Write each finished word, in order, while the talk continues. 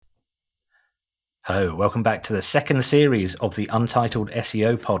Hello, welcome back to the second series of the Untitled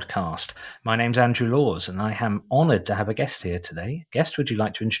SEO podcast. My name's Andrew Laws, and I am honoured to have a guest here today. Guest, would you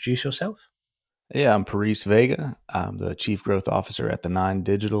like to introduce yourself? Yeah, I'm Paris Vega. I'm the Chief Growth Officer at the Nine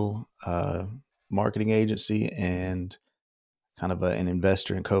Digital marketing agency and kind of an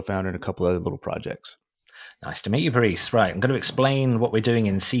investor and co-founder in a couple other little projects. Nice to meet you, Paris. Right, I'm going to explain what we're doing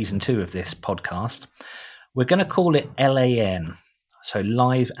in season 2 of this podcast. We're going to call it LAN, so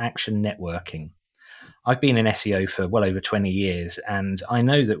Live Action Networking. I've been in SEO for well over 20 years, and I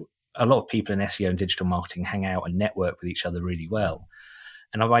know that a lot of people in SEO and digital marketing hang out and network with each other really well.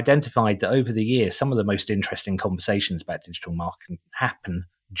 And I've identified that over the years, some of the most interesting conversations about digital marketing happen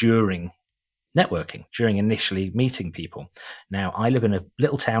during networking, during initially meeting people. Now, I live in a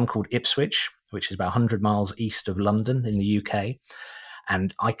little town called Ipswich, which is about 100 miles east of London in the UK.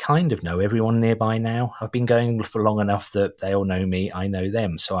 And I kind of know everyone nearby now. I've been going for long enough that they all know me, I know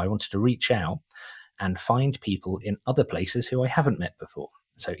them. So I wanted to reach out and find people in other places who I haven't met before.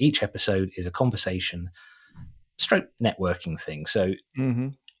 So each episode is a conversation, stroke networking thing. So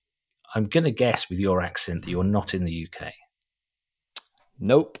I'm going to guess with your accent that you're not in the UK.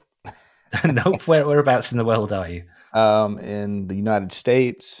 Nope. Nope. Whereabouts in the world are you? In the United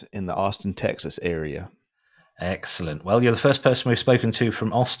States, in the Austin, Texas area. Excellent. Well, you're the first person we've spoken to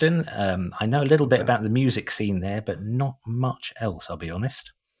from Austin. I know a little bit about the music scene there, but not much else, I'll be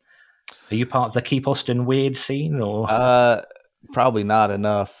honest. Are you part of the Keep Austin Weird scene, or? Probably not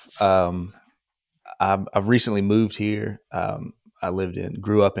enough. I've recently moved here. I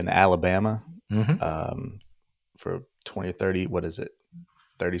grew up in Alabama for 20 or 30,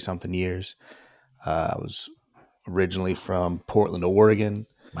 30 something years. I was originally from Portland, Oregon.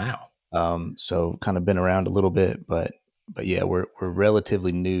 Wow. So kind of been around a little bit, but yeah, we're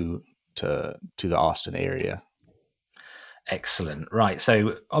relatively new to the Austin area. Excellent. Right.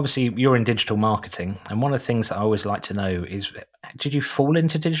 So obviously you're in digital marketing, and one of the things that I always like to know is, did you fall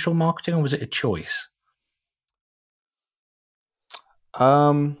into digital marketing or was it a choice?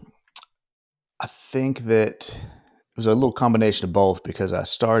 I think that it was a little combination of both because I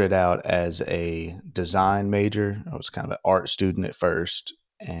started out as a design major. I was kind of an art student at first,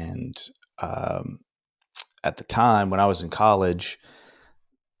 and at the time when I was in college,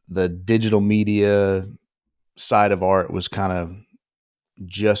 the digital media side of art was kind of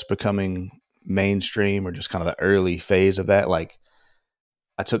just becoming mainstream, or just kind of the early phase of that. Like,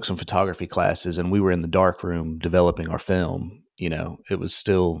 I took some photography classes and we were in the dark room developing our film. It was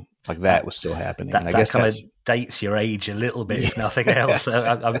still like that was still happening. And I That guess kind of that's, dates your age a little bit, if nothing yeah. else.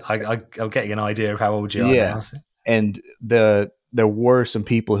 I'm getting an idea of how old you are Yeah. now. And there were some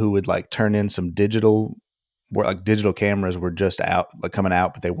people who would like turn in some digital, where like digital cameras were just out, like coming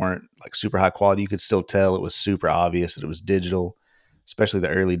out, but they weren't like super high quality. You could still tell it was super obvious that it was digital. Especially the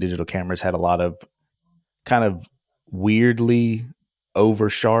early digital cameras had a lot of kind of weirdly over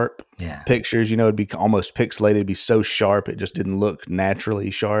sharp Yeah. pictures. It'd be almost pixelated, it'd be so sharp it just didn't look naturally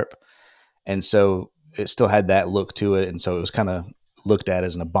sharp. And so it still had that look to it. And so it was kind of looked at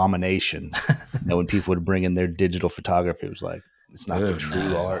as an abomination. When people would bring in their digital photography, it was like, it's not the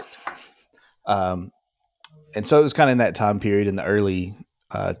true art. And so it was kind of in that time period in the early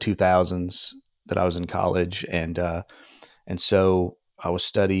 2000s that I was in college. And so I was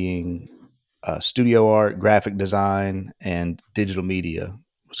studying studio art, graphic design, and digital media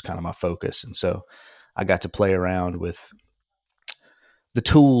was kind of my focus. And so I got to play around with the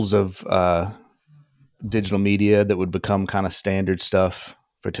tools of digital media that would become kind of standard stuff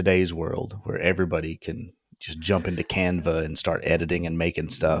for today's world, where everybody can just jump into Canva and start editing and making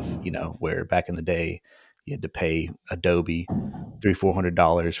stuff, where back in the day you had to pay Adobe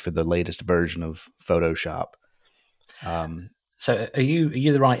 $300-400 for the latest version of Photoshop. So are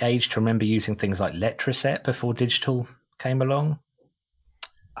you the right age to remember using things like Letraset before digital came along?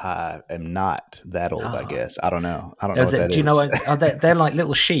 I am not that old, I guess. I don't know. I don't Oh, know what that do you is. know? They're like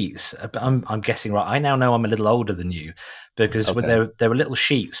little sheets. But I'm guessing right. I now know I'm a little older than you because Okay. there were little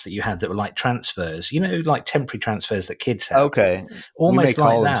sheets that you had that were like transfers. Like temporary transfers that kids have. Okay. We may Almost like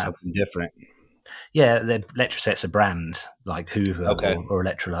call them that. something different. Yeah, the Letraset's a brand like Hoover Okay. or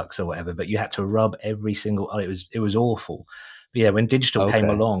Electrolux or whatever. But you had to rub every single. Oh, it was awful. But yeah, when digital came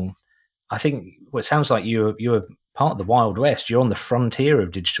Okay. along, I think it sounds like you were part of the Wild West. You're on the frontier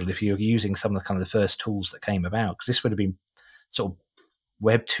of digital if you're using some of the kind of the first tools that came about, because this would have been sort of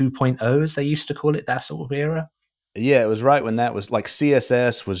Web 2.0, as they used to call it, that sort of era. Yeah, it was right when that was like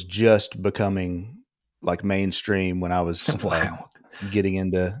CSS was just becoming like mainstream when I was Wow. getting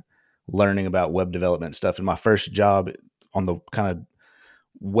into learning about web development stuff. And my first job on the kind of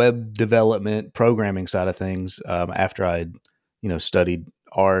web development programming side of things, after I'd, studied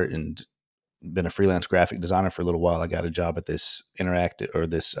art and been a freelance graphic designer for a little while, I got a job at this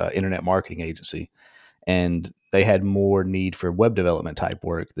internet marketing agency, and they had more need for web development type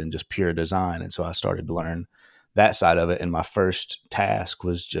work than just pure design. And so I started to learn that side of it. And my first task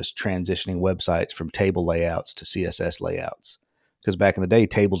was just transitioning websites from table layouts to CSS layouts. Because back in the day,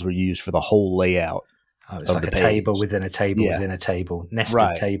 tables were used for the whole layout Oh, it's of like the a page. table within a table Yeah, within a table, nested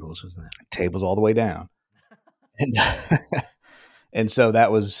right. tables, wasn't it? Tables all the way down. And, and so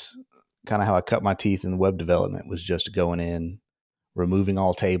that was kind of how I cut my teeth in web development, was just going in, removing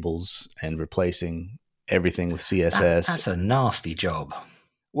all tables and replacing everything with CSS. That's a nasty job.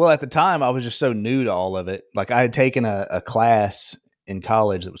 Well, at the time, I was just so new to all of it. Like, I had taken a class in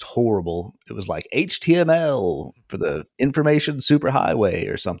college that was horrible. It was like HTML for the information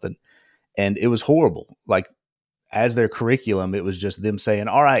superhighway or something. And it was horrible. Like, as their curriculum, it was just them saying,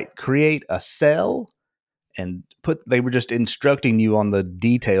 all right, create a cell, and they were just instructing you on the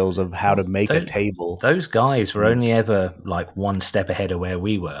details of how to make a table. Those guys were only ever like one step ahead of where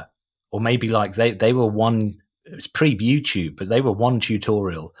we were. Or maybe like they were one, it was pre-YouTube, but they were one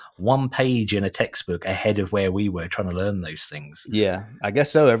tutorial, one page in a textbook ahead of where we were trying to learn those things. Yeah, I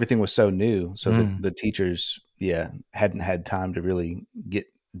guess so. Everything was so new. So the teachers, hadn't had time to really get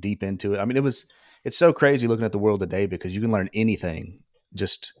deep into it. I mean, it's so crazy looking at the world today, because you can learn anything.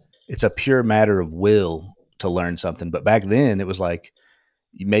 Just, it's a pure matter of will to learn something. But back then it was like,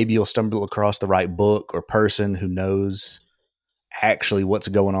 maybe you'll stumble across the right book or person who knows actually what's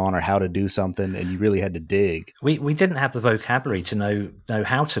going on or how to do something, and you really had to dig. We didn't have the vocabulary to know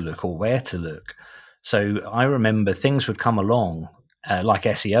how to look or where to look. So I remember things would come along like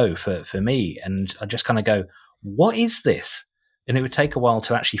SEO for me, and I just kind of go, what is this? And it would take a while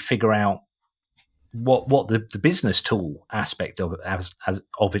to actually figure out what the business tool aspect of it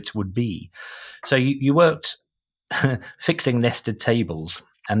of it would be. So you worked fixing nested tables,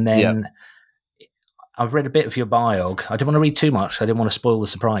 and then I've read a bit of your biog. I didn't want to read too much, so I didn't want to spoil the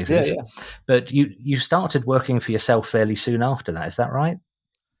surprises. Yeah. But you started working for yourself fairly soon after that. Is that right?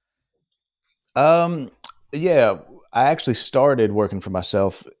 Yeah. I actually started working for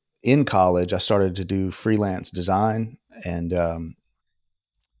myself in college. I started to do freelance design, and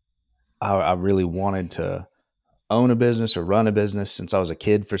I really wanted to own a business or run a business since I was a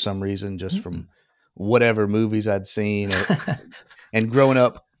kid for some reason, just from whatever movies I'd seen, and growing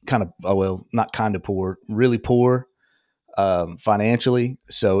up kind of, not kind of poor, really poor financially.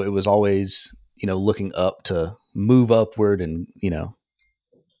 So it was always, looking up to move upward, and,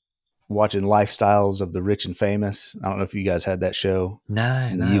 watching lifestyles of the rich and famous. I don't know if you guys had that show in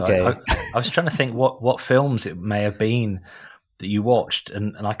the UK. I was trying to think what films it may have been that you watched,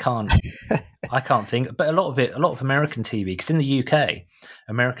 and I can't think. But a lot of American TV, because in the UK,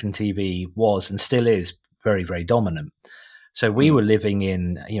 American TV was and still is very, very dominant. So we were living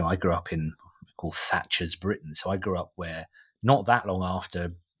in, I grew up in called Thatcher's Britain. So I grew up where not that long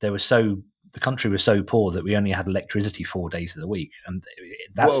after the country was so poor that we only had electricity 4 days of the week, and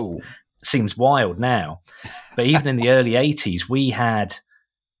that seems wild now. But even in the early 80s, we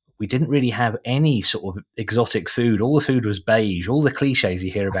didn't really have any sort of exotic food. All the food was beige. All the cliches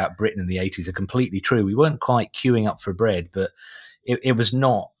you hear about Britain in the 80s are completely true. We weren't quite queuing up for bread, but it was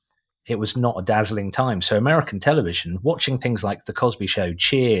not a dazzling time. So American television, watching things like The Cosby Show,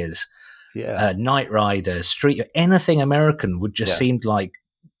 Cheers, Knight Rider, Street, anything American would just seem like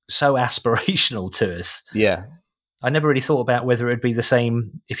so aspirational to us. Yeah. I never really thought about whether it'd be the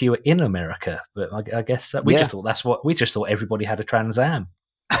same if you were in America, but I guess we just thought everybody had a Trans Am.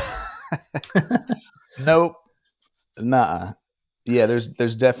 Nope. Nah. Yeah,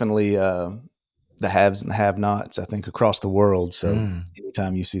 there's definitely the haves and the have-nots, I think, across the world. So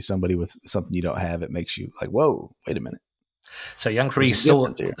anytime you see somebody with something you don't have, it makes you like, whoa, wait a minute. So young Paris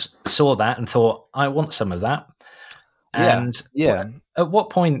saw that and thought, I want some of that. And at what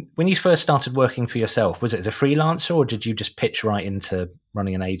point, when you first started working for yourself, was it as a freelancer, or did you just pitch right into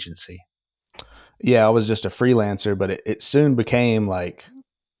running an agency? Yeah, I was just a freelancer, but it soon became like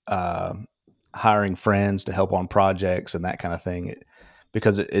hiring friends to help on projects and that kind of thing.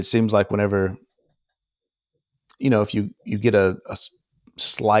 Because it seems like whenever, if you get a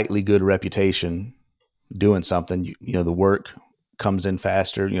slightly good reputation doing something, the work comes in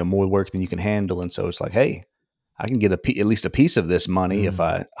faster, more work than you can handle. And so it's like, hey, I can get at least a piece of this money if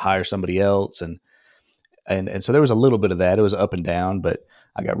I hire somebody else. And so there was a little bit of that. It was up and down, but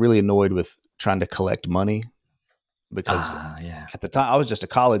I got really annoyed with trying to collect money, because at the time I was just a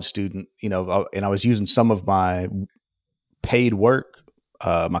college student, and I was using some of my paid work,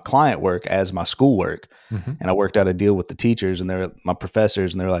 my client work, as my school work. And I worked out a deal with the teachers and my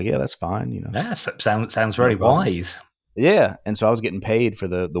professors, and they're like, yeah, that's fine. That sounds very wise. Yeah, and so I was getting paid for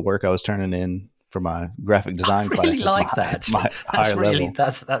the work I was turning in for my graphic I design really classes, like that. Actually, my higher level.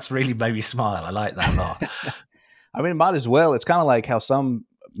 that's really made me smile. I like that a lot. I mean, might as well. It's kind of like how some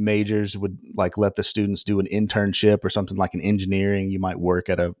majors would like let the students do an internship or something like in engineering. You might work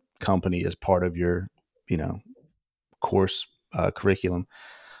at a company as part of your, you know, course curriculum,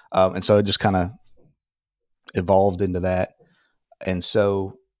 and so it just kind of evolved into that. And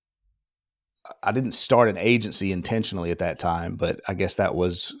so I didn't start an agency intentionally at that time, but I guess that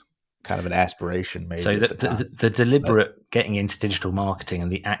was kind of an aspiration So maybe at the time. the But deliberate getting into digital marketing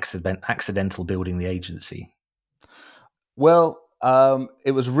and the accidental building the agency. well,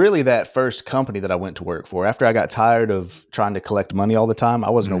 it was really that first company that I went to work for. After I got tired of trying to collect money all the time, I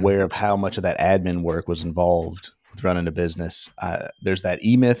wasn't Mm. aware of how much of that admin work was involved with running a business. There's that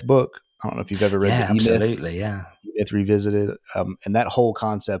E Myth book. I don't know if you've ever read Yeah, the E Myth, absolutely. Yeah, E Myth Revisited, and that whole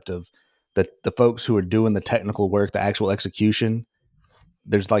concept of the folks who are doing the technical work, the actual execution.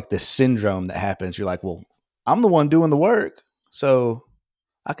 There's like this syndrome that happens. You're like, well, I'm the one doing the work, so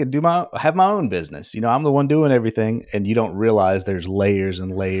I could have my own business. You know, I'm the one doing everything, and you don't realize there's layers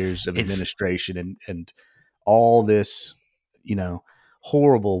and layers of it's administration and all this, you know,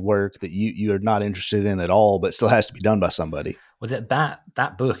 horrible work that you are not interested in at all, but still has to be done by somebody. well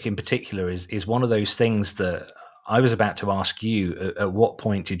that book in particular is one of those things that I was about to ask you. At what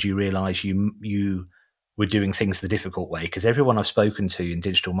point did you realize you were doing things the difficult way? Because everyone I've spoken to in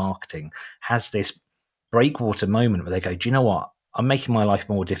digital marketing has this breakwater moment where they go, "Do you know what? I'm making my life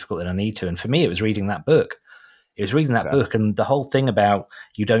more difficult than I need to." And for me, it was reading that book. It was reading that Okay. book, and the whole thing about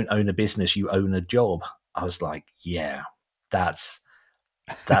you don't own a business, you own a job. I was like, yeah, that's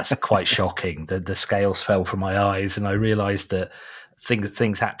quite shocking. The scales fell from my eyes, and I realised that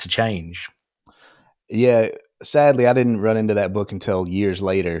things had to change. Yeah, sadly, I didn't run into that book until years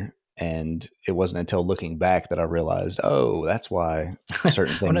later, and it wasn't until looking back that I realized, oh, that's why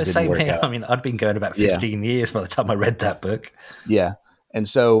certain Well, things no, didn't same work here. out. I mean, I'd been going about Yeah, 15 years by the time I read that book. yeah, and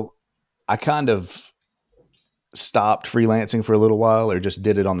so I kind of stopped freelancing for a little while, or just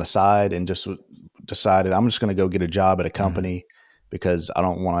did it on the side, and just decided I'm just going to go get a job at a Mm. company because I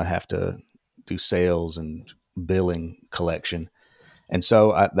don't want to have to do sales and billing collection. And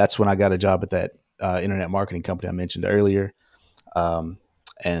so that's when I got a job at that internet marketing company I mentioned earlier, um,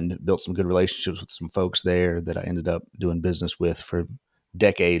 and built some good relationships with some folks there that I ended up doing business with for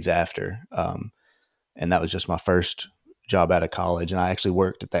decades after. And that was just my first job out of college. And I actually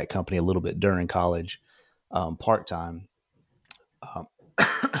worked at that company a little bit during college, part time. Um,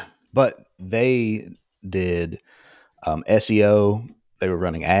 but they did SEO. They were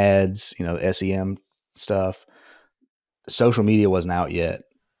running ads, you know, SEM stuff. Social media wasn't out yet.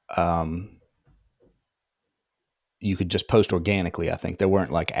 Um, you could just post organically. I think there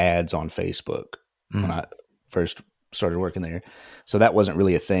weren't like ads on Facebook when Mm. I first started working there. So that wasn't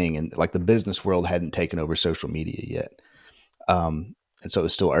really a thing. And like the business world hadn't taken over social media yet. And so it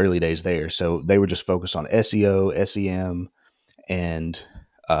was still early days there. So they were just focused on SEO, SEM, and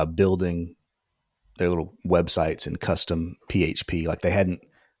building their little websites and custom PHP. Like they hadn't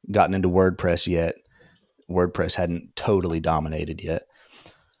gotten into WordPress yet. WordPress hadn't totally dominated yet.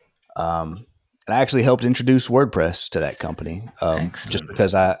 And I actually helped introduce WordPress to that company, just Excellent.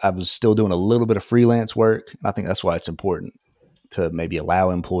 because I was still doing a little bit of freelance work. And I think that's why it's important to maybe allow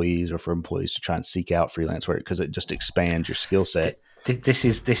employees or for employees to try and seek out freelance work, because it just expands your skill set. This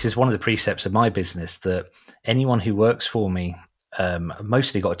is one of the precepts of my business, that anyone who works for me, I've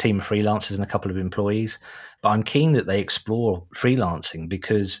mostly got a team of freelancers and a couple of employees, but I'm keen that they explore freelancing,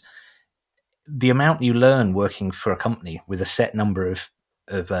 because the amount you learn working for a company with a set number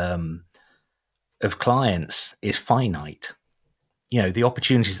of um, of clients is finite. You know, the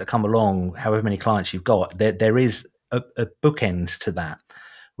opportunities that come along, however many clients you've got, there is a bookend to that.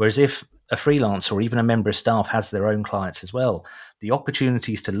 Whereas if a freelancer or even a member of staff has their own clients as well, the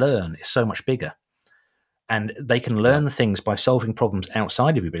opportunities to learn is so much bigger. And they can Yeah, learn things by solving problems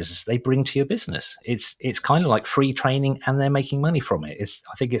outside of your business they bring to your business. It's kind of like free training, and they're making money from it.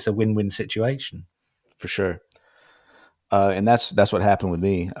 I think it's a win-win situation. for sure. And that's what happened with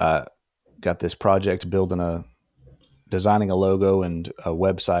me. Got this project designing a logo and a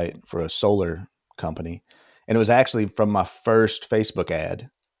website for a solar company, and it was actually from my first Facebook ad.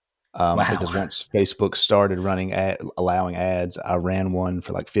 Wow. Because once Facebook started allowing ads, I ran one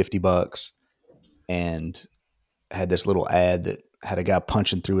for like $50 and had this little ad that had a guy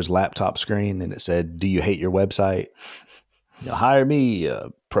punching through his laptop screen, and it said, "Do you hate your website? You know, hire me, a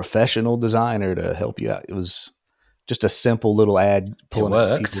professional designer, to help you out." It was just a simple little ad It pulling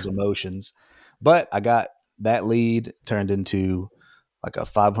at people's worked. emotions. But I got that lead turned into like a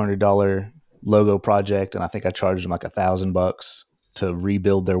 $500 logo project, and I think I charged them like $1,000 to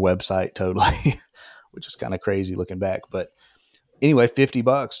rebuild their website totally, which is kind of crazy looking back. But anyway,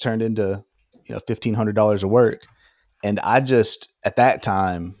 $50 turned into, $1,500 of work. And I just, at that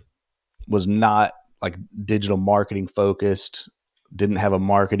time, was not like digital marketing focused, didn't have a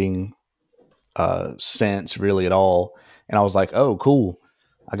marketing sense really at all. And I was like, oh, cool.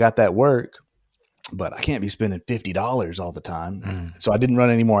 I got that work, but I can't be spending $50 all the time. So I didn't run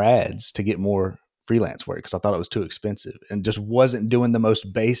any more ads to get more freelance work because I thought it was too expensive and just wasn't doing the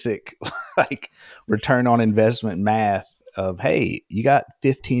most basic like return on investment math of, hey, you got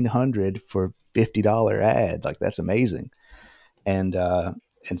 1,500 for $50 ad. Like, that's amazing. And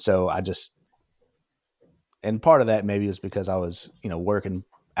so I just, and part of that maybe was because I was, working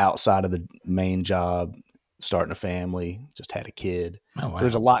outside of the main job, starting a family, just had a kid. Oh, wow. So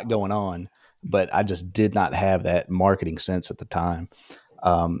there's a lot going on, but I just did not have that marketing sense at the time.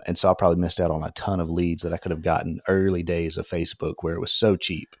 And so I probably missed out on a ton of leads that I could have gotten early days of Facebook where it was so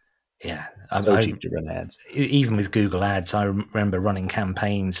cheap. Yeah. So cheap to run ads. Even with Google Ads, I remember running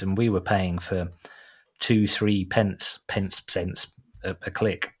campaigns and we were paying for 2-3 cents a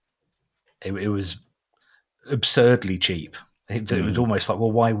click. It was absurdly cheap. It was almost like,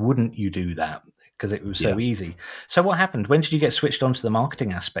 well, why wouldn't you do that? Because it was so easy. So what happened? When did you get switched on to the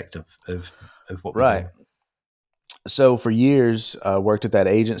marketing aspect of what we're doing? So for years, worked at that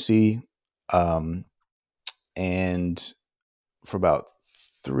agency, and for about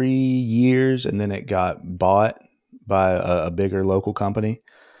 3 years, and then it got bought by a bigger local company,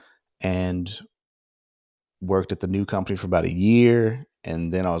 and worked at the new company for about a year.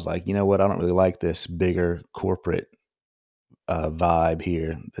 And then I was like, you know what? I don't really like this bigger corporate vibe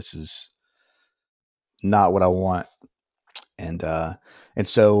here. This is not what I want. And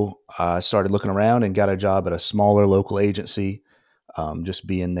so I started looking around and got a job at a smaller local agency, just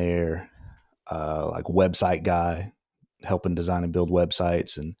being there, like website guy, helping design and build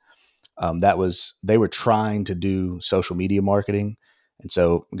websites. And they were trying to do social media marketing. And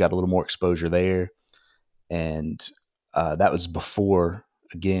so got a little more exposure there. And that was before,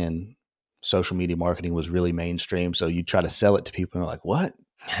 again, social media marketing was really mainstream. So you try to sell it to people and they're like, what?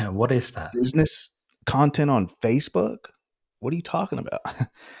 What is that? Business content on Facebook? What are you talking about?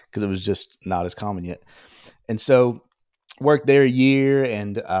 Because it was just not as common yet. And so worked there a year.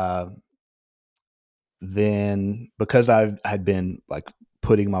 And then because I had been like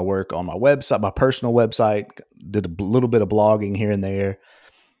putting my work on my website, my personal website, did a little bit of blogging here and there.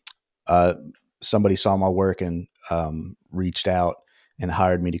 Somebody saw my work and reached out and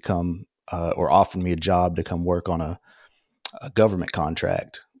hired me to come or offered me a job to come work on a government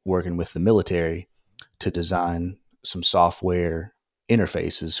contract working with the military to design some software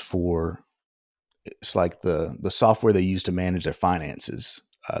interfaces for, it's like the software they use to manage their finances,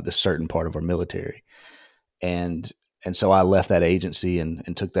 the certain part of our military. And so I left that agency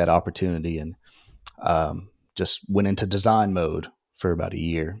and took that opportunity and just went into design mode for about a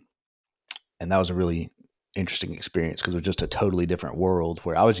year. And that was a really interesting experience because it was just a totally different world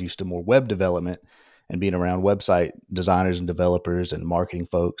where I was used to more web development and being around website designers and developers and marketing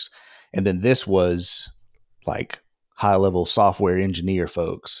folks. And then this was like high level software engineer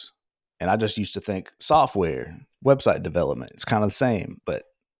folks. And I just used to think software, website development, it's kind of the same, but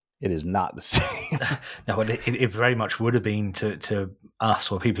it is not the same. No, it very much would have been to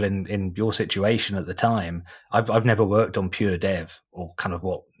us or people in your situation at the time. I've never worked on pure dev or kind of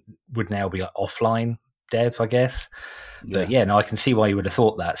what would now be like offline dev, I guess. But yeah, no, I can see why you would have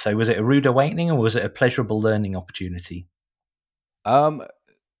thought that. So was it a rude awakening or was it a pleasurable learning opportunity?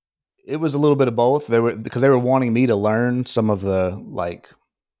 It was a little bit of both. They were wanting me to learn some of the, like,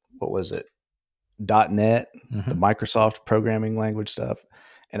 what was it? .NET, the Microsoft programming language stuff.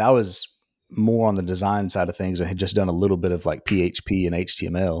 And I was more on the design side of things. I had just done a little bit of like PHP and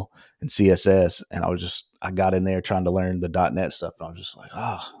HTML and CSS. And I got in there trying to learn the .NET stuff. And I was just like,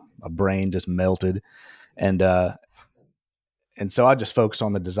 my brain just melted. And so I just focused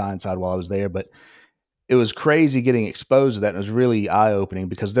on the design side while I was there. But it was crazy getting exposed to that. And it was really eye-opening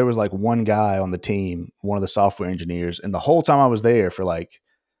because there was like one guy on the team, one of the software engineers. And the whole time I was there for like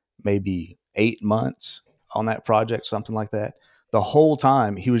maybe 8 months on that project, something like that, the whole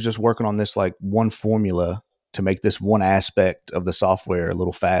time he was just working on this like one formula to make this one aspect of the software a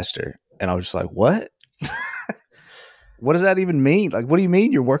little faster. And I was just like, what? What does that even mean? Like, what do you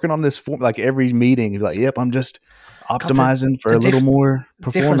mean you're working on this like every meeting? You're like, yep, I'm just optimizing for a little more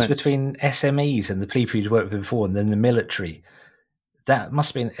performance. Difference between SMEs and the people you'd worked with before and then the military, that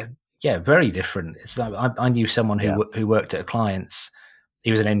must have been, very different. It's like, I knew someone who worked at a client's. He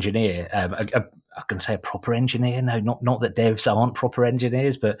was an engineer, I can say a proper engineer. No, not that devs aren't proper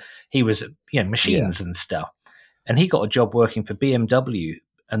engineers, but he was, Yeah. machines and stuff. And he got a job working for BMW,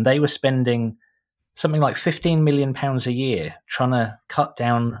 and they were spending something like £15 million a year trying to cut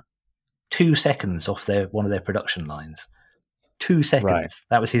down 2 seconds off one of their production lines. 2 Right. seconds.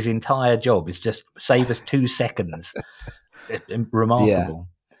 That was his entire job. Is just save us 2 seconds. Yeah. Remarkable.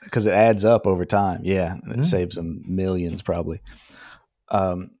 Because it adds up over time. Yeah. And it Mm. saves them millions probably.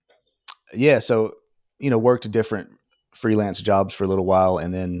 Um, yeah. So, worked different freelance jobs for a little while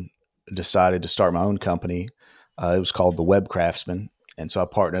and then decided to start my own company. It was called the Web Craftsman. And so I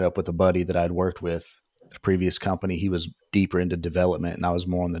partnered up with a buddy that I'd worked with at a previous company. He was deeper into development and I was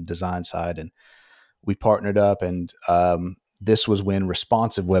more on the design side. And we partnered up, and this was when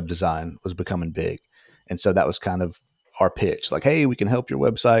responsive web design was becoming big. And so that was kind of our pitch, like, hey, we can help your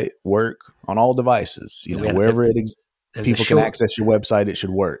website work on all devices, We had wherever there was a people can access your website, it should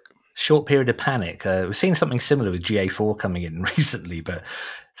work. short period of panic. We've seen something similar with GA4 coming in recently, but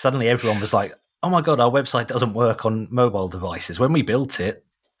suddenly everyone was like, "Oh my god, our website doesn't work on mobile devices." When we built it,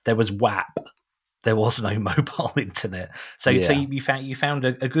 there was WAP. There was no mobile internet. So Yeah. you found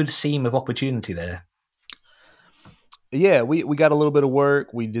a good seam of opportunity there. Yeah, we got a little bit of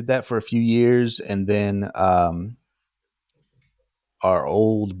work. We did that for a few years, and then our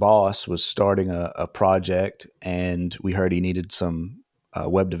old boss was starting a project, and we heard he needed some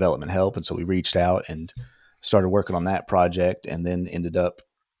web development help, and so we reached out and started working on that project, and then ended up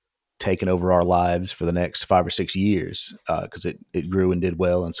taking over our lives for the next 5 or 6 years because it grew and did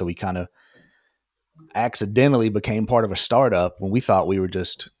well, and so we kind of accidentally became part of a startup when we thought we were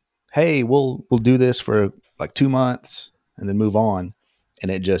just, hey, we'll do this for like 2 months and then move on,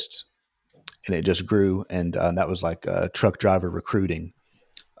 and it just grew, and that was like a truck driver recruiting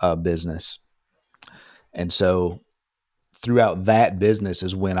business. And so throughout that business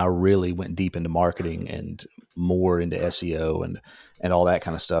is when I really went deep into marketing and more into SEO and all that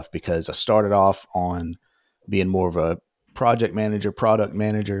kind of stuff, because I started off on being more of a project manager, product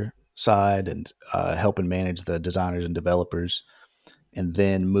manager side, and helping manage the designers and developers, and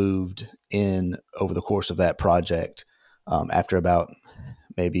then moved in over the course of that project after about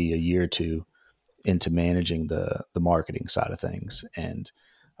maybe a year or two into managing the marketing side of things. And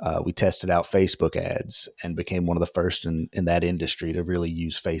we tested out Facebook ads and became one of the first in that industry to really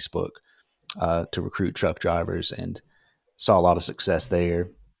use Facebook to recruit truck drivers, and saw a lot of success there.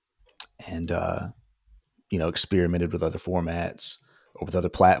 And, experimented with other formats or with other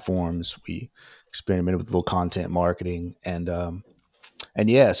platforms. We experimented with a little content marketing, and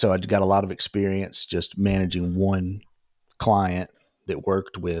yeah, so I got a lot of experience just managing one client that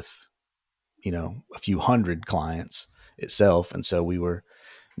worked with, a few hundred clients itself. And so we were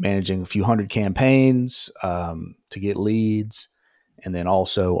managing a few hundred campaigns to get leads, and then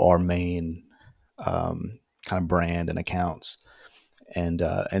also our main kind of brand and accounts. And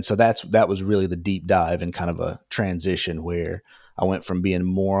so that was really the deep dive and kind of a transition where I went from being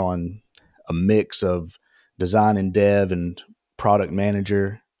more on a mix of design and dev and product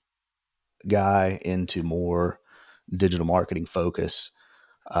manager guy into more digital marketing focus.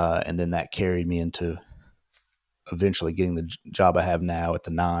 And then that carried me into eventually getting the job I have now at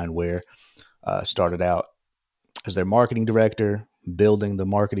the Nine, where I started out as their marketing director, building the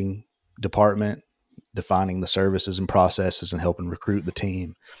marketing department, defining the services and processes, and helping recruit the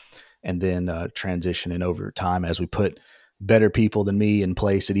team. And then transitioning over time as we put better people than me in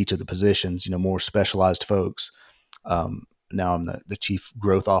place at each of the positions, more specialized folks. Now I'm the chief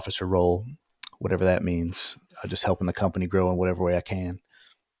growth officer role, whatever that means, just helping the company grow in whatever way I can.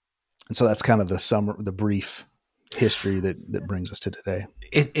 And so that's kind of the brief history that brings us to today.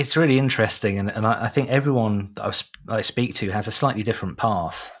 It's really interesting, and I think everyone that I speak to has a slightly different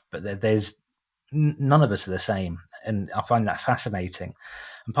path, but there's none of us are the same, and I find that fascinating.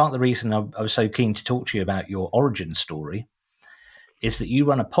 And part of the reason I was so keen to talk to you about your origin story is that you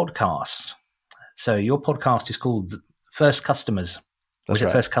run a podcast. So your podcast is called First Customers. Or is That's it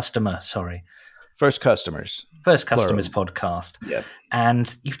right. First Customer? Sorry. First Customers. First Customers Plural. podcast. Yep.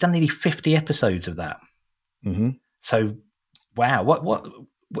 And you've done nearly 50 episodes of that. Mm-hmm. So, wow. What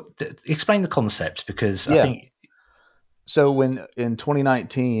explain the concept, because I Yeah. think. So when in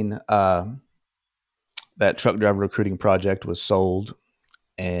 2019, that truck driver recruiting project was sold,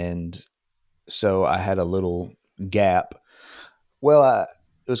 and so I had a little gap. Well,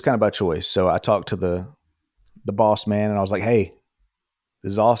 it was kind of by choice. So I talked to the boss man, and I was like, "Hey,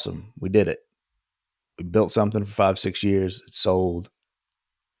 this is awesome. We did it. We built something for 5, 6 years. It's sold.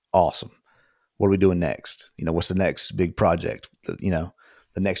 Awesome. What are we doing next? What's the next big project? The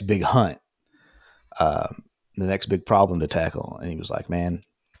next big hunt, the next big problem to tackle?" And he was like, "Man,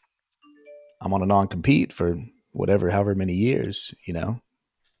 I'm on a non-compete for however many years,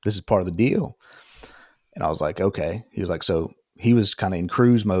 this is part of the deal. And I was like, okay. He was like, so he was kind of in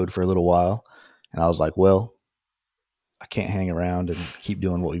cruise mode for a little while. And I was like, well, I can't hang around and keep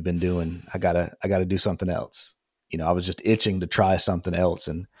doing what we've been doing. I gotta do something else. I was just itching to try something else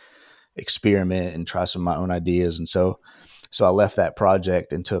and experiment and try some of my own ideas. And so I left that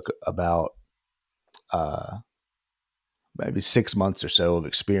project and took about, maybe 6 months or so of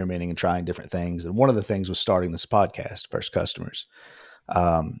experimenting and trying different things. And one of the things was starting this podcast, First Customers.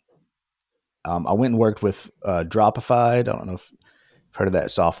 I went and worked with Dropify. I don't know if you've heard of that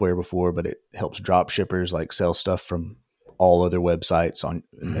software before, but it helps drop shippers like sell stuff from all other websites and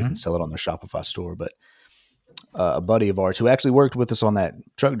they can sell it on their Shopify store. But a buddy of ours who actually worked with us on that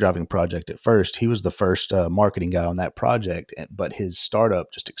truck driving project at first, he was the first marketing guy on that project, but his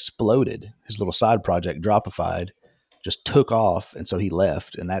startup just exploded. His little side project, Dropified, just took off. And so he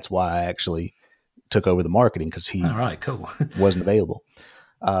left. And that's why I actually took over the marketing, because he All right, cool. wasn't available.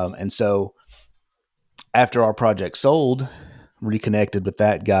 And so after our project sold, reconnected with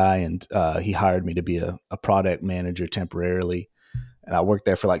that guy, and he hired me to be a product manager temporarily. And I worked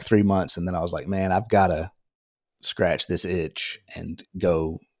there for like 3 months. And then I was like, man, I've got to scratch this itch and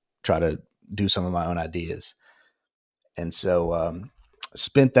go try to do some of my own ideas. And so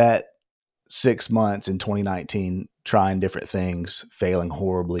spent that 6 months in 2019 trying different things, failing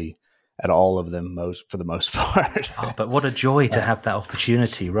horribly at all of them for the most part. Oh, but what a joy to have that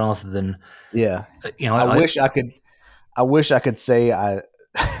opportunity rather than, yeah. I wish I could say I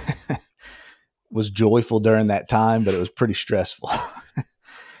was joyful during that time, but it was pretty stressful.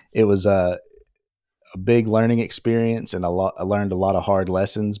 It was a big learning experience, and I learned a lot of hard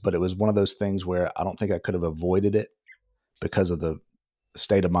lessons, but it was one of those things where I don't think I could have avoided it because of the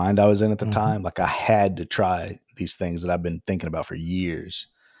state of mind I was in at the time. Like, I had to try these things that I've been thinking about for years.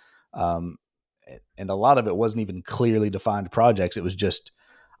 And a lot of it wasn't even clearly defined projects. It was just,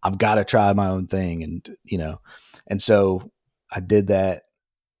 I've got to try my own thing. And so I did that,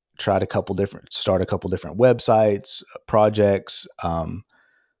 start a couple different websites, projects,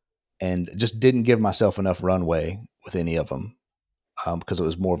 and just didn't give myself enough runway with any of them, because it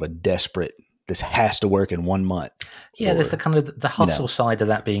was more of a desperate, this has to work in 1 month. Yeah, there's the kind of the hustle side of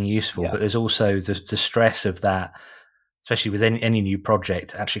that being useful, but there's also the stress of that, especially with any new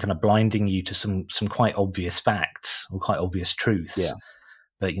project, actually kind of blinding you to some quite obvious facts or quite obvious truths. Yeah.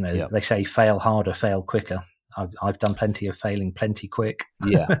 But they say fail harder, fail quicker. I've done plenty of failing, plenty quick.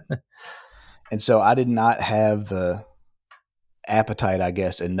 Yeah. And so I did not have the appetite, I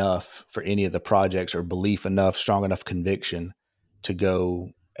guess, enough for any of the projects, or belief enough, strong enough conviction to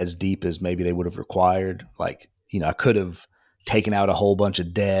go as deep as maybe they would have required. Like, I could have taken out a whole bunch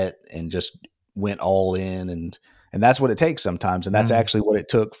of debt and just went all in, and that's what it takes sometimes. And that's actually what it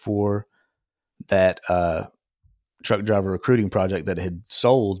took for that truck driver recruiting project that had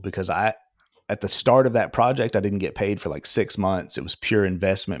sold, because at the start of that project, I didn't get paid for like 6 months. It was pure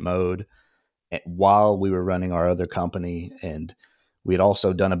investment mode while we were running our other company. And we had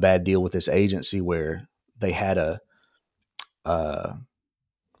also done a bad deal with this agency where they had a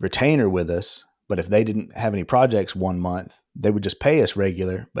retainer with us, but if they didn't have any projects 1 month, they would just pay us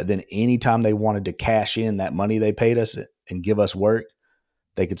regular. But then anytime they wanted to cash in that money they paid us and give us work,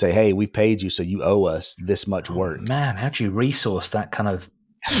 they could say, hey, we've paid you, so you owe us this much work. Man, how do you resource that kind of,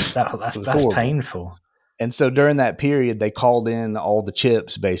 that's painful. And so during that period, they called in all the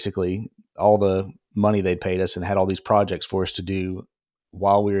chips, basically all the money they'd paid us, and had all these projects for us to do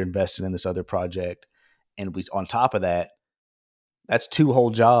while we were investing in this other project. And on top of that, that's 2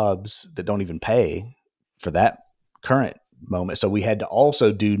 whole jobs that don't even pay for that current moment. So we had to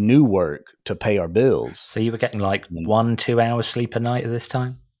also do new work to pay our bills. So you were getting like 1-2 hours sleep a night at this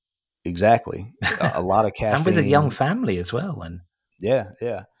time? Exactly. A lot of caffeine. And with a young family as well. And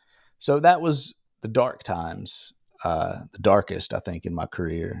yeah. So that was the dark times, the darkest, I think, in my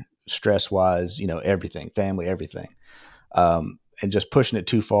career, stress-wise, everything, family, everything. And just pushing it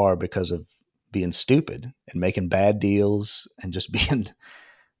too far because of being stupid and making bad deals, and just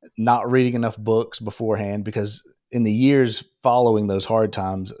not reading enough books beforehand, because in the years following those hard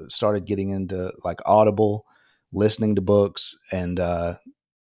times, started getting into like Audible, listening to books, and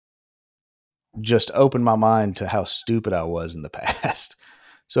just opened my mind to how stupid I was in the past.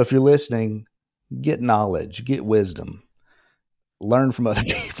 So if you're listening, get knowledge, get wisdom, learn from other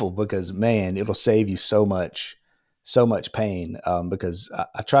people, because man, it'll save you so much pain. Because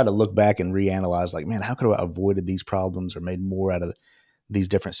I try to look back and reanalyze, like, man, how could I have avoided these problems or made more out of these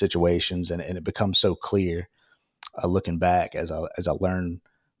different situations? And it becomes so clear looking back as I learn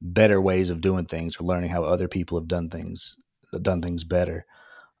better ways of doing things, or learning how other people have done things better.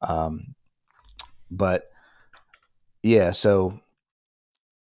 But yeah, so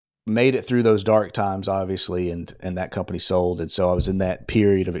made it through those dark times, obviously, and that company sold. And so I was in that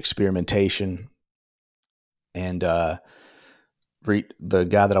period of experimentation. And the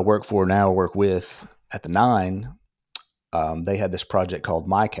guy that I work for now, work with at the Nine, they had this project called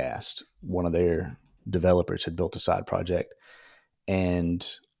MyCast. One of their developers had built a side project, and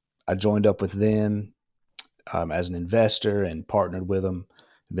I joined up with them as an investor and partnered with them.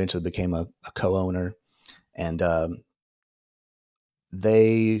 Eventually became a co-owner, and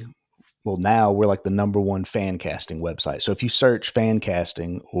they well, now we're like the number one fan casting website. So if you search fan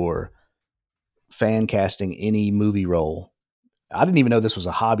casting or fan casting any movie role, I didn't even know this was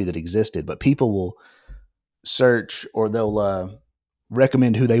a hobby that existed, but people will search or they'll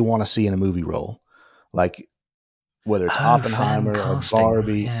recommend who they want to see in a movie role. Like whether it's Oh, fan Oppenheimer or casting.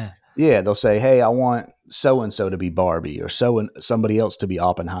 Barbie. Yeah. Yeah, they'll say, "Hey, I want so and so to be Barbie or somebody else to be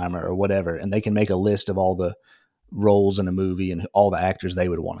Oppenheimer or whatever," and they can make a list of all the roles in a movie and all the actors they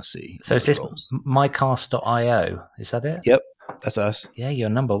would want to see in So is those this roles. mycast.io? Is that it? Yep, that's us. Yeah, you're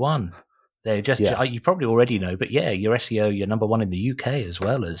number one. They just Yeah, you probably already know, but yeah, your SEO, you're number one in the UK as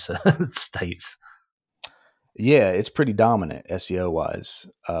well as states. yeah, it's pretty dominant SEO wise,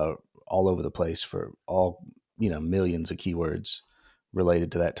 all over the place for all millions of keywords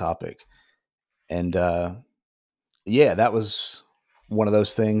related to that topic. And yeah, that was one of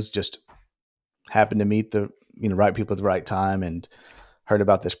those things. Just happened to meet the right people at the right time and heard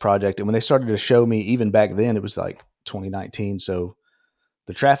about this project. And when they started to show me, even back then, it was like 2019, so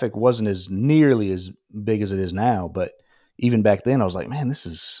the traffic wasn't as nearly as big as it is now. But even back then, I was like, man, this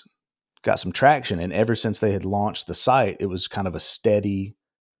has got some traction. And ever since they had launched the site, it was kind of a steady,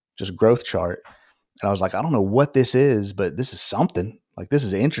 just growth chart. And I was like, I don't know what this is, but this is something. Like, this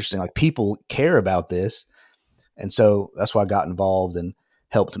is interesting. Like, people care about this. And so that's why I got involved and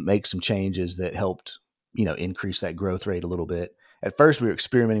helped make some changes that helped, increase that growth rate a little bit. At first, we were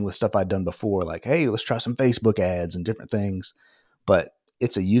experimenting with stuff I'd done before, like, hey, let's try some Facebook ads and different things. But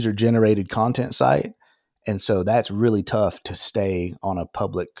it's a user generated content site. And so that's really tough to stay on a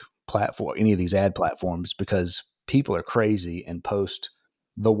public platform, any of these ad platforms, because people are crazy and post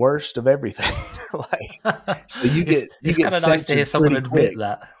the worst of everything. Like, so you it's get you it's get kind of nice to hear censored someone pretty admit quick.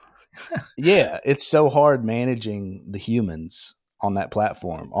 that. Yeah, it's so hard managing the humans on that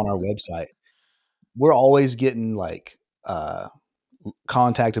platform, on our website. We're always getting like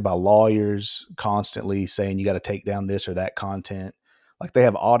contacted by lawyers constantly saying you got to take down this or that content. Like they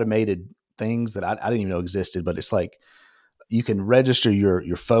have automated things that I didn't even know existed, but it's like you can register your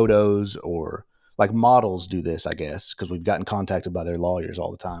photos, or like models do this, I guess, because we've gotten contacted by their lawyers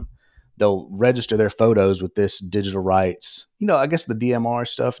all the time. They'll register their photos with this digital rights. I guess the DMR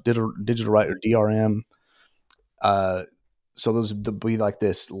stuff, digital right or DRM. Uh, so those will be like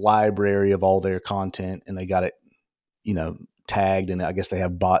this library of all their content, and they got it, you know, tagged. And I guess they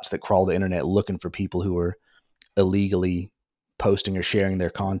have bots that crawl the internet looking for people who are illegally posting or sharing their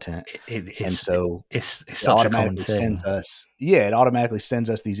content. And It's so it's such a common thing. it automatically sends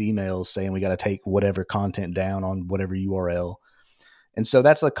us these emails saying we got to take whatever content down on whatever URL. And so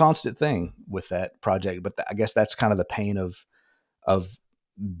that's a constant thing with that project. But I guess that's kind of the pain of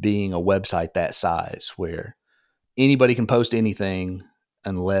being a website that size, where anybody can post anything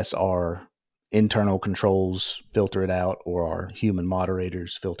unless our internal controls filter it out or our human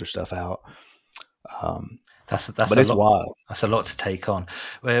moderators filter stuff out. Um, That's but a it's lot. wild. That's a lot to take on.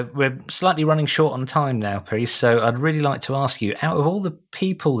 We're slightly running short on time now, Priest. So I'd really like to ask you, out of all the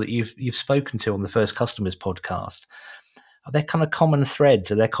people that you've spoken to on the First Customers podcast, are there kind of common threads?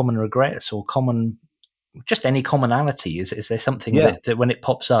 Are there common regrets or common, just any commonality? Is there something Yeah. that when it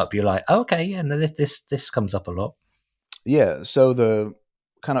pops up, you're like, oh, okay, yeah, no, this comes up a lot. Yeah. So the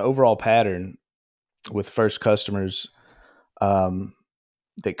kind of overall pattern with first customers um,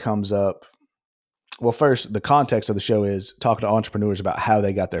 that comes up. Well, first, the context of the show is talking to entrepreneurs about how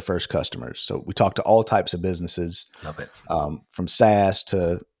they got their first customers. So we talk to all types of businesses, Love it. from SaaS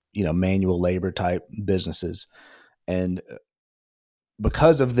to manual labor type businesses. And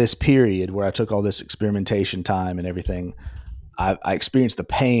because of this period where I took all this experimentation time and everything, I experienced the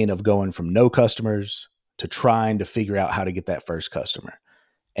pain of going from no customers to trying to figure out how to get that first customer.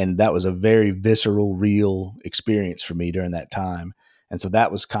 And that was a very visceral, real experience for me during that time. And so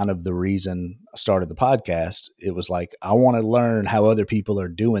that was kind of the reason I started the podcast. It was like, I want to learn how other people are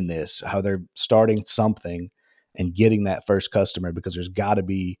doing this, how they're starting something and getting that first customer, because there's got to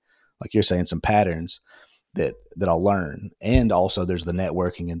be, like you're saying, some patterns that I'll learn. And also there's the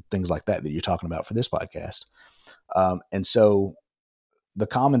networking and things like that you're talking about for this podcast. And so the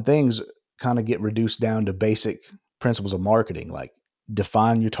common things kind of get reduced down to basic principles of marketing, like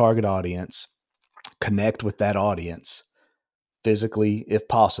define your target audience, connect with that audience physically, if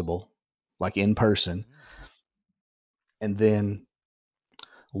possible, like in person, and then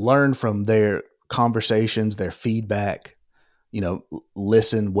learn from their conversations, their feedback,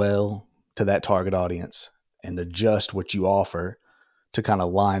 listen well to that target audience and adjust what you offer to kind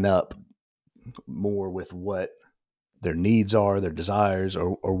of line up more with what their needs are, their desires,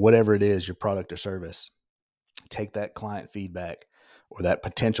 or whatever it is, your product or service. Take that client feedback or that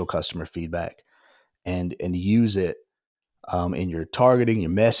potential customer feedback and use it in your targeting,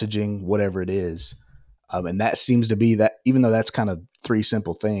 your messaging, whatever it is. And that seems to be that, even though that's kind of three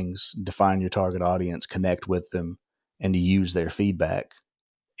simple things: define your target audience, connect with them, and to use their feedback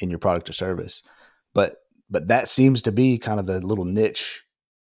in your product or service. But that seems to be kind of the little niche,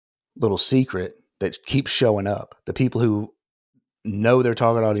 little secret that keeps showing up. The people who know their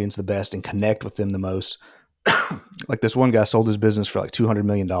target audience the best and connect with them the most. Like this one guy sold his business for like $200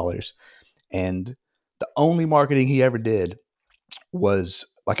 million. And the only marketing he ever did was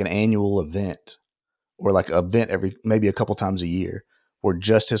like an annual event, or like an event maybe a couple times a year, where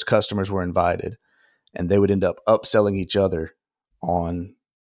just his customers were invited, and they would end up upselling each other on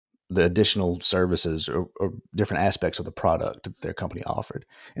the additional services or different aspects of the product that their company offered.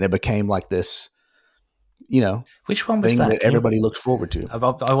 And it became like this, Which one was thing that? that everybody looked forward to. I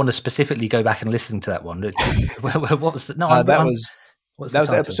want to specifically go back and listen to that one. What was the, no? That was What's the the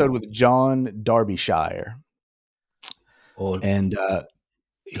title? episode with John Darbyshire. Or And I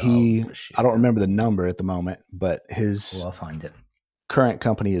don't remember the number at the moment, but his I'll find it. current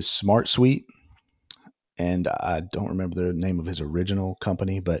company is Smart Suite. And I don't remember the name of his original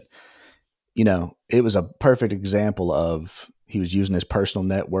company, but it was a perfect example of, he was using his personal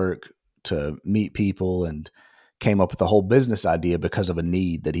network to meet people and came up with the whole business idea because of a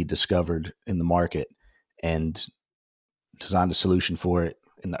need that he discovered in the market, and designed a solution for it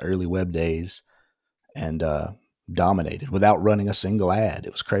in the early web days, and dominated without running a single ad.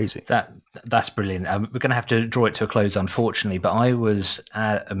 It was crazy. That's brilliant. We're going to have to draw it to a close, unfortunately, but I was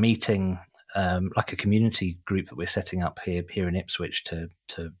at a meeting, like a community group that we're setting up here in Ipswich to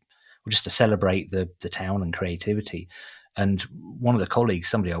just to celebrate the town and creativity. And one of the colleagues,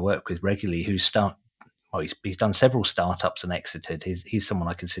 somebody I work with regularly, he's done several startups and exited. He's someone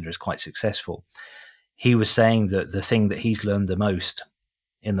I consider as quite successful. He was saying that the thing that he's learned the most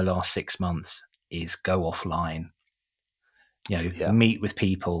in the last 6 months is go offline. Meet with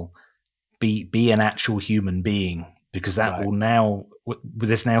people, be an actual human being, because that will now,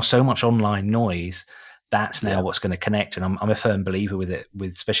 there's now so much online noise. That's now what's going to connect. And I'm a firm believer with it,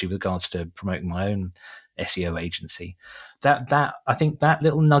 especially with regards to promoting my own SEO agency. That I think that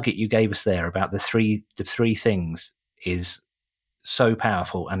little nugget you gave us there about the three things is so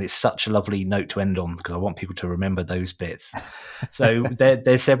powerful, and it's such a lovely note to end on, because I want people to remember those bits. So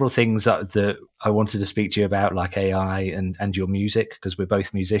there's several things that I wanted to speak to you about, like AI and your music, because we're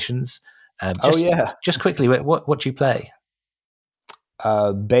both musicians. Just quickly, what do you play?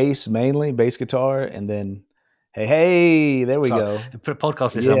 Bass, mainly bass guitar, and then hey, there we go. For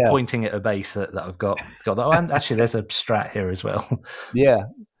podcast listeners, I'm pointing at a bass that I've got. Oh, and actually, there's a Strat here as well. Yeah,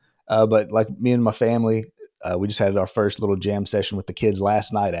 but like me and my family, we just had our first little jam session with the kids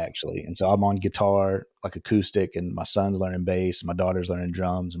last night, actually. And so I'm on guitar, like acoustic, and my son's learning bass, my daughter's learning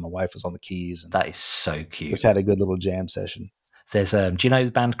drums, and my wife was on the keys. And that is so cute. Just had a good little jam session. There's do you know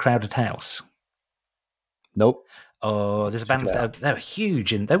the band Crowded House? Nope. Oh, there's a band. They were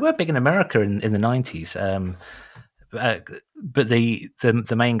huge, and they were big in America in the 90s. But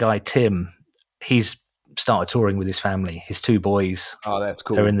the main guy, Tim, he's started touring with his family. His two boys, that's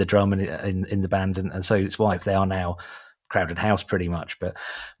cool, are in the drum and in the band, and so his wife. They are now Crowded House, pretty much. But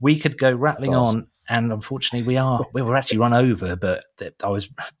we could go rattling on, and unfortunately, we were actually run over. But I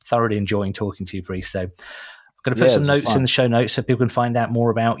was thoroughly enjoying talking to you, Paris. So I'm going to put some notes in the show notes so people can find out more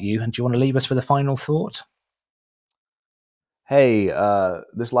about you. And do you want to leave us with a final thought? Hey,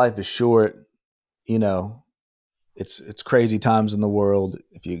 this life is short. It's crazy times in the world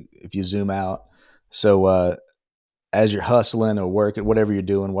if you zoom out. So as you're hustling or working, whatever you're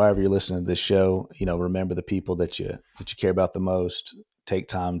doing, wherever you're listening to this show, remember the people that you care about the most. Take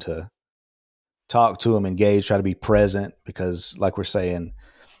time to talk to them, engage, try to be present, because like we're saying,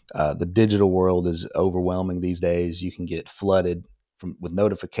 the digital world is overwhelming these days. You can get flooded with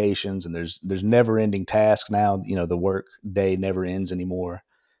notifications, and there's never ending tasks now. The work day never ends anymore,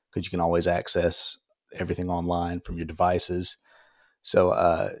 because you can always access everything online from your devices. So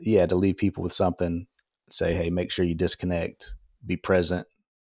to leave people with something, say, hey, make sure you disconnect, be present,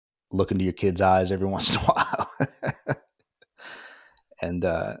 look into your kids' eyes every once in a while. and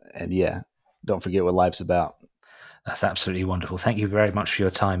don't forget what life's about. That's absolutely wonderful. Thank you very much for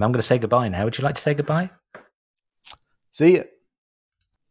your time. I'm going to say goodbye now. Would you like to say goodbye? See ya.